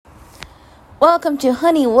Welcome to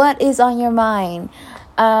Honey, What is on Your Mind?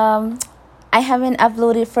 I haven't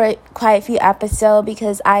uploaded for quite a few episodes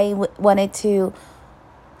because I wanted to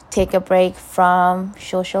take a break from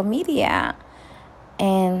social media,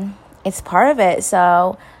 and it's part of it.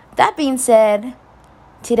 So that being said,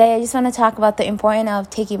 today I just want to talk about the importance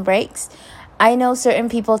of taking breaks. I know certain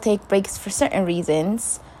people take breaks for certain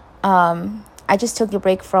reasons. I just took a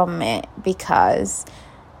break from it because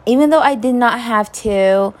even though I did not have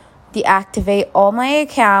to deactivate all my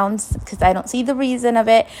accounts because I don't see the reason of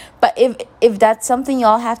it, but if that's something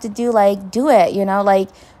y'all have to do, like, do it. Like,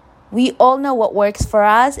 we all know what works for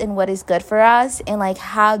us and what is good for us, and like,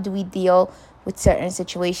 how do we deal with certain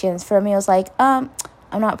situations. For me, I was like, I'm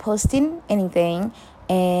not posting anything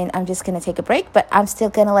and I'm just gonna take a break, but I'm still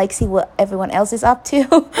gonna like see what everyone else is up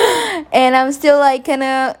to and I'm still like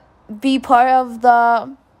gonna be part of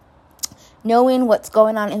the knowing what's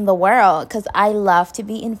going on in the world, because I love to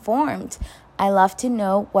be informed. I love to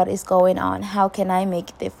know what is going on. How can I make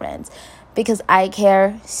a difference? Because I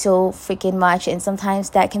care so freaking much, and sometimes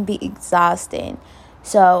that can be exhausting.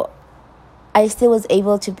 So I still was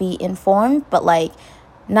able to be informed, but like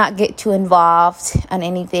not get too involved on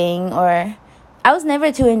anything. Or I was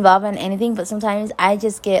never too involved in anything, but sometimes I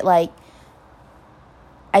just get like,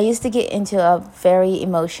 I used to get into a very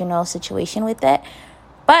emotional situation with it.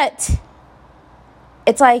 But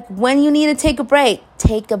it's like, when you need to take a break,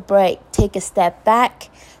 take a step back,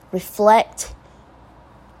 reflect,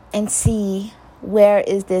 and see where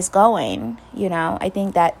is this going. I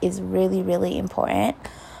think that is really, really important.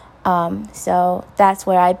 So that's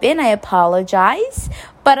where I've been. I apologize,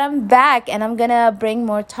 but I'm back and I'm gonna bring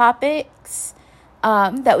more topics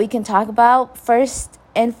that we can talk about. First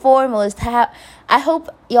and foremost, I hope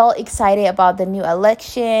y'all excited about the new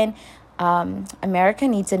election. America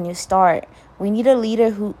needs a new start. We need a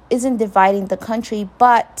leader who isn't dividing the country,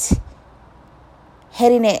 but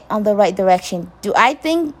heading it on the right direction. Do I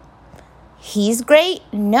think he's great?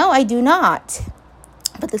 No, I do not.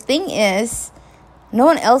 But the thing is, no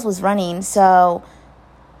one else was running, so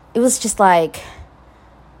it was just like,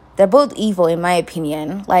 they're both evil in my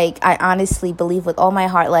opinion. Like, I honestly believe with all my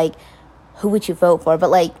heart, like, who would you vote for?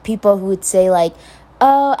 But like, people who would say like,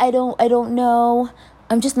 oh, I don't know,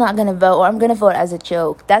 I'm just not gonna vote, or I'm gonna vote as a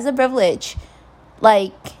joke. That's a privilege.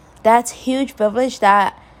 Like, that's huge privilege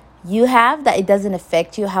that you have, that it doesn't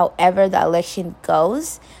affect you however the election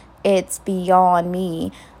goes. It's beyond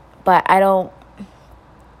me. But I don't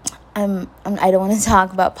want to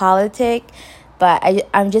talk about politics, but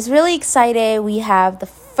I'm just really excited. We have the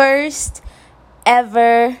first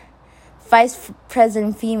ever vice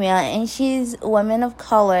president female, and she's a woman of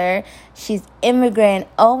color. She's immigrant.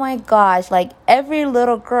 Oh my gosh, like, every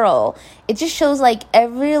little girl, it just shows like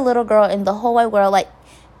every little girl in the whole wide world, like,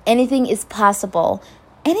 anything is possible.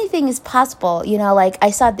 Like,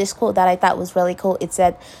 I saw this quote that I thought was really cool. It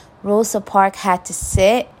said Rosa Parks had to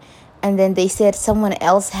sit, and then they said someone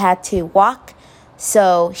else had to walk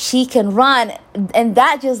so she can run. And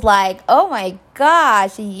that just like, oh my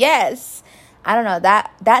gosh, yes. I don't know,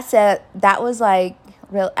 that was like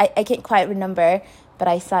real. I can't quite remember, but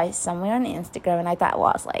I saw it somewhere on Instagram and I thought, well,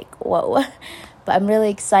 I was like, whoa. But I'm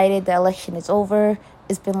really excited. The election is over.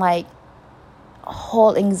 It's been like a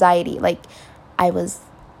whole anxiety. Like, I was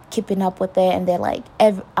keeping up with it, and they're like,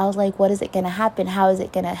 I was like, what is it gonna happen? How is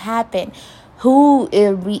it gonna happen? Who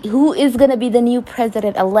is gonna be the new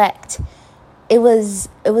president-elect? It was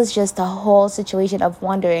just a whole situation of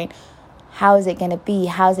wondering, how is it going to be?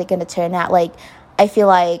 How is it going to turn out? Like, I feel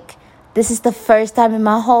like this is the first time in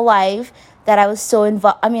my whole life that I was so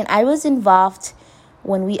involved. I mean, I was involved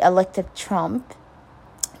when we elected Trump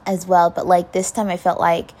as well. But, like, this time I felt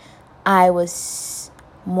like I was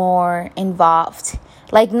more involved.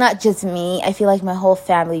 Like, not just me. I feel like my whole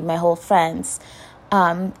family, my whole friends,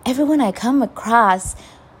 everyone I come across,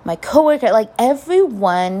 my coworker, like,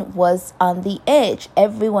 everyone was on the edge.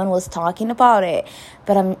 Everyone was talking about it.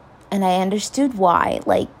 And I understood why.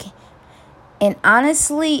 Like, and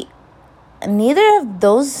honestly, neither of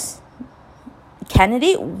those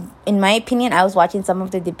candidates, in my opinion, I was watching some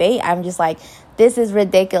of the debate, I'm just like, this is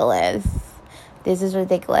ridiculous.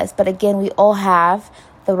 But again, we all have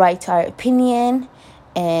the right to our opinion,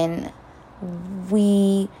 and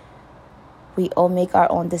we all make our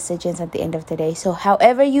own decisions at the end of the day. So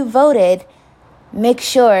however you voted, make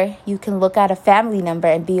sure you can look at a family number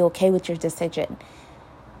and be okay with your decision.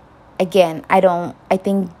 Again, I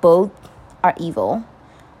think both are evil.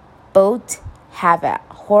 Both have a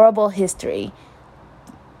horrible history.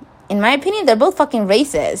 In my opinion, they're both fucking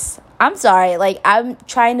racist. I'm sorry. Like, I'm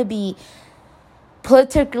trying to be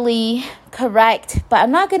politically correct, but I'm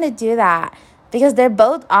not going to do that. because they're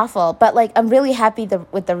both awful. But like, I'm really happy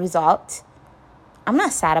with the result. I'm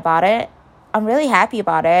not sad about it. I'm really happy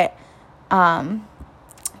about it.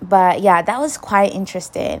 But yeah, that was quite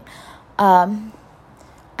interesting.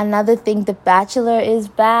 Another thing, The Bachelor is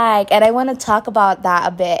back, and I want to talk about that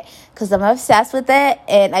a bit because I'm obsessed with it,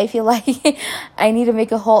 and I feel like I need to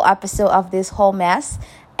make a whole episode of this whole mess,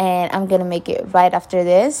 and I'm gonna make it right after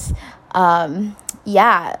this.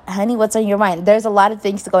 Yeah, honey, what's on your mind? There's a lot of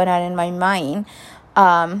things going on in my mind.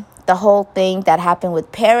 The whole thing that happened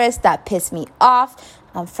with Paris, that pissed me off.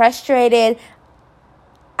 I'm frustrated.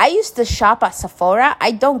 I used to shop at Sephora.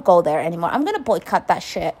 I don't go there anymore. I'm gonna boycott that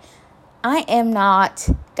shit. I am not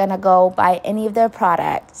gonna go buy any of their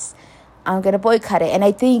products. I'm gonna boycott it. And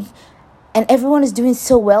I think, and everyone is doing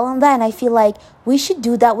so well on that, and I feel like we should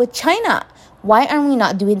do that with China. Why aren't we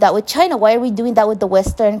not doing that with China? Why are we doing that with the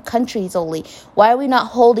Western countries only? Why are we not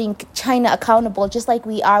holding China accountable just like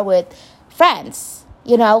we are with France?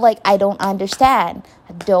 You know, like, I don't understand.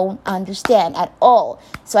 I don't understand at all.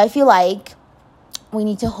 So I feel like we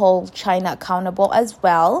need to hold China accountable as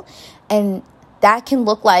well. And that can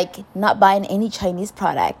look like not buying any Chinese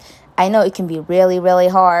product. I know it can be really, really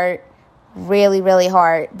hard. Really, really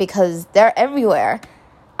hard because they're everywhere.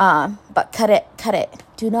 But cut it.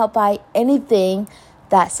 Do not buy anything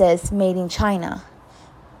that says made in China.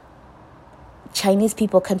 Chinese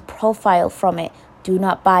people can profile from it. Do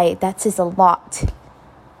not buy it. That says a lot.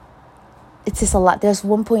 It says a lot. There's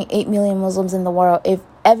 1.8 million Muslims in the world. If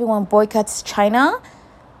everyone boycotts China,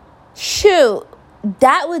 shoot,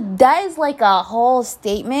 that is like a whole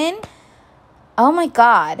statement. Oh my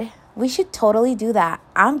God. We should totally do that.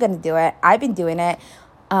 I'm going to do it. I've been doing it.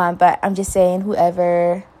 But I'm just saying,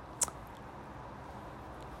 whoever...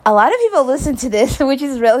 A lot of people listen to this, which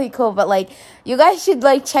is really cool. But like, you guys should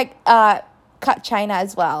like check, cut China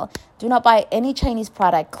as well. Do not buy any Chinese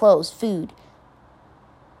product, clothes, food,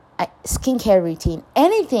 skincare routine,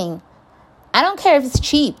 anything. I don't care if it's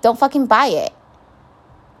cheap. Don't fucking buy it.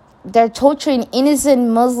 They're torturing innocent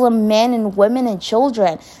Muslim men and women and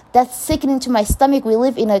children. That's sickening to my stomach. We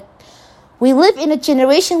live in a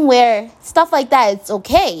generation where stuff like that is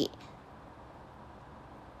okay.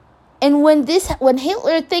 And when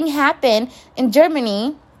Hitler thing happened in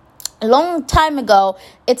Germany a long time ago,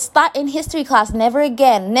 it's taught in history class. Never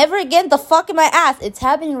again. Never again. The fuck in my ass. It's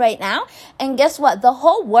happening right now. And guess what? The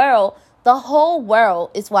whole world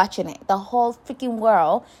is watching it. The whole freaking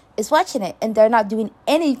world is watching it, and they're not doing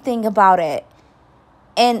anything about it.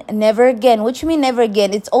 And never again. What you mean never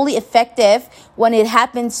again? It's only effective when it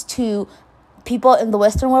happens to people in the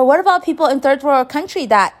Western world. What about people in third world country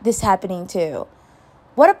that this is happening to?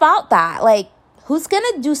 What about that? Like, who's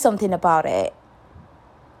gonna do something about it?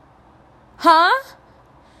 Huh?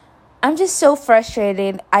 I'm just so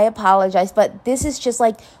frustrated. I apologize, but this is just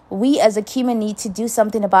like, we as a human need to do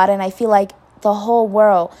something about it. And I feel like the whole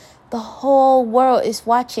world is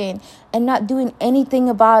watching and not doing anything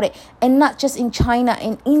about it. And not just in China,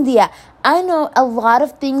 in India. I know a lot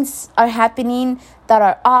of things are happening that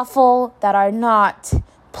are awful, that are not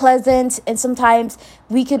pleasant, and sometimes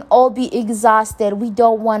we can all be exhausted. We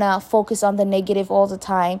don't want to focus on the negative all the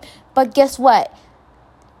time. But guess what?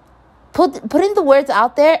 Putting the words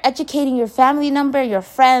out there, educating your family member, your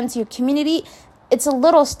friends, your community, it's a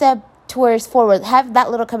little step towards forward. Have that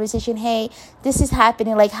little conversation. Hey, this is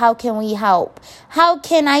happening. Like, how can we help? How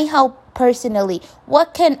can I help personally?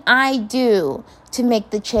 What can I do to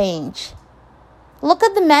make the change? Look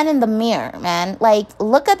at the man in the mirror, man. Like,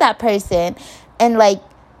 look at that person and like,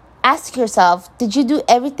 ask yourself, did you do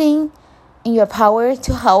everything in your power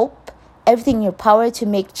to help? Everything in your power to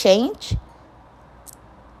make change?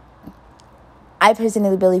 I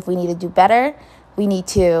personally believe we need to do better. We need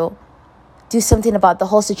to do something about the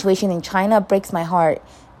whole situation in China. It breaks my heart.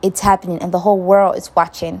 It's happening and the whole world is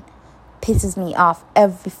watching. Pisses me off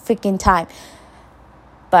every freaking time.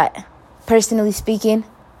 But personally speaking,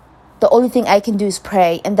 the only thing I can do is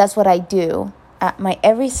pray. And that's what I do. At my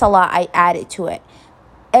every salah, I add it to it.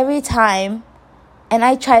 Every time. And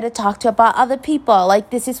I try to talk to about other people. Like,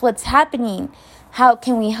 this is what's happening. How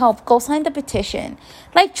can we help? Go sign the petition.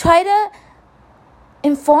 Like, try to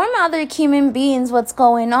inform other human beings what's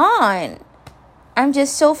going on. I'm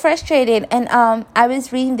just so frustrated. And I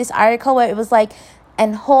was reading this article where it was like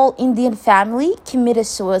a whole Indian family committed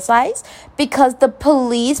suicide because the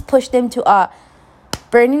police pushed them to a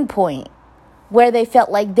burning point where they felt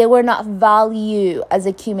like they were not valued as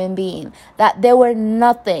a human being, that they were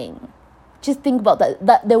nothing. Just think about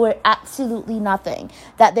that they were absolutely nothing,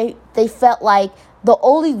 that they felt like the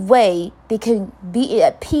only way they can be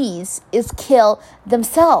at peace is kill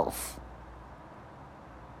themselves.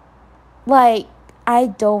 Like, I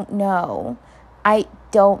don't know. I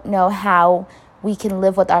don't know how we can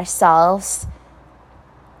live with ourselves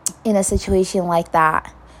in a situation like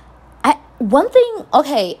that. One thing,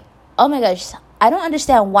 okay, oh my gosh, I don't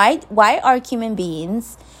understand why are human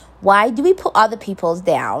beings, why do we put other people's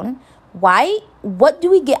down? What do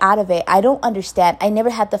we get out of it? I don't understand. I never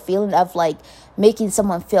had the feeling of like making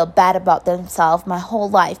someone feel bad about themselves my whole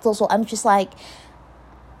life. So I'm just like,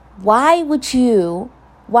 why would you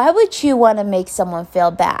want to make someone feel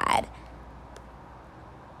bad?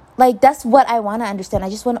 Like, that's what I want to understand. I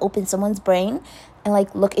just want to open someone's brain and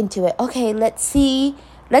like look into it. Okay, let's see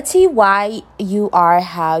why you are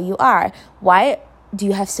how you are. Why do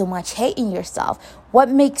you have so much hate in yourself? What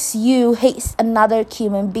makes you hate another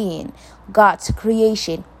human being? God's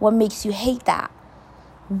creation. What makes you hate that?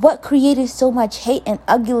 What created so much hate and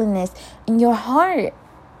ugliness in your heart?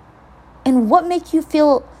 And what makes you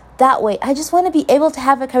feel that way? I just want to be able to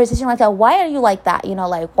have a conversation like that. Why are you like that?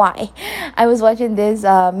 Like, why? I was watching this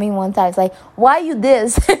meme one time. It's like, why you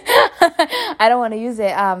this? I don't want to use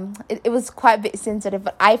it. It was quite a bit sensitive,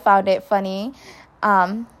 but I found it funny.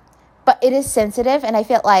 But it is sensitive, and I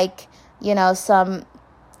feel like, some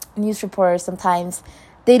news reporters sometimes,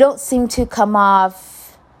 they don't seem to come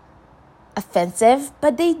off offensive,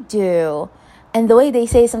 but they do. And the way they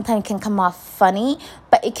say sometimes can come off funny,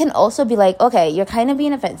 but it can also be like, okay, you're kind of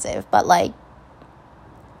being offensive, but like,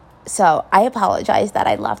 so I apologize that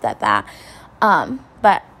I laughed at that.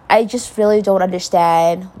 But I just really don't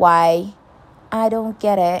understand why. I don't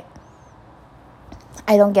get it.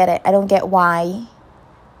 I don't get why.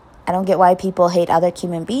 I don't get why people hate other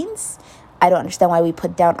human beings. I don't understand why we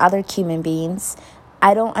put down other human beings.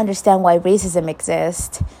 I don't understand why racism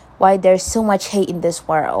exists, why there's so much hate in this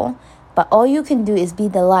world. But all you can do is be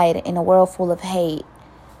the light in a world full of hate,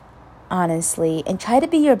 honestly. And try to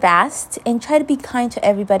be your best and try to be kind to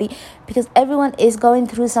everybody, because everyone is going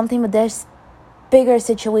through something, but there's bigger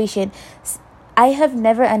situation. I have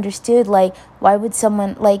never understood, like, why would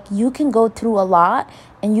someone, like, you can go through a lot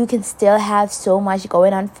and you can still have so much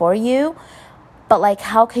going on for you. But, like,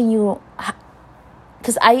 how can you,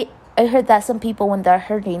 because I heard that some people, when they're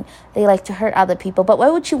hurting, they like to hurt other people. But why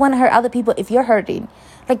would you want to hurt other people if you're hurting?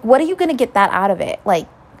 Like, what are you going to get that out of it? Like,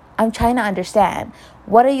 I'm trying to understand.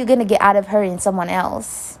 What are you going to get out of hurting someone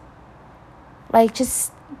else? Like,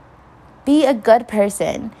 just be a good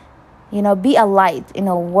person. Be a light in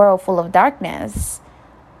a world full of darkness.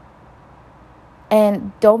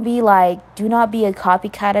 And don't be like, do not be a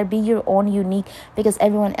copycatter. Be your own unique, because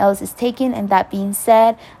everyone else is taken. And that being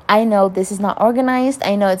said, I know this is not organized.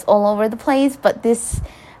 I know it's all over the place. But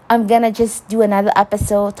I'm going to just do another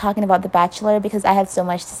episode talking about The Bachelor, because I have so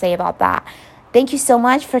much to say about that. Thank you so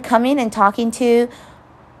much for coming and talking to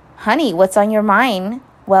Honey. What's on your mind?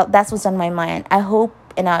 Well, that's what's on my mind. I hope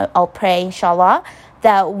and I'll pray, inshallah,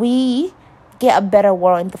 that we get a better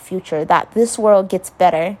world in the future, that this world gets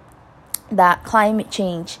better, that climate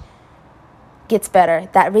change gets better,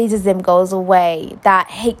 that racism goes away, that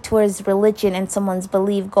hate towards religion and someone's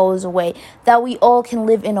belief goes away, that we all can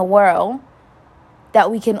live in a world that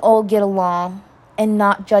we can all get along and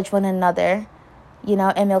not judge one another.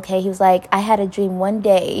 MLK, he was like, I had a dream one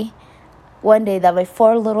day that my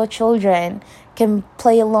 4 little children can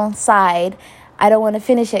play alongside. I don't want to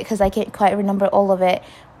finish it because I can't quite remember all of it.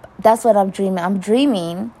 That's what I'm dreaming. I'm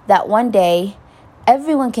dreaming that one day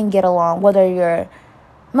everyone can get along, whether you're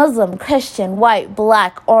Muslim, Christian, white,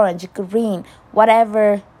 black, orange, green,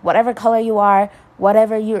 whatever color you are,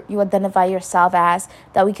 whatever you identify yourself as,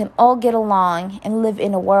 that we can all get along and live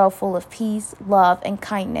in a world full of peace, love, and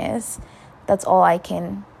kindness. That's all I'm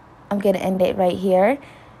going to end it right here.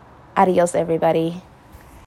 Adios, everybody.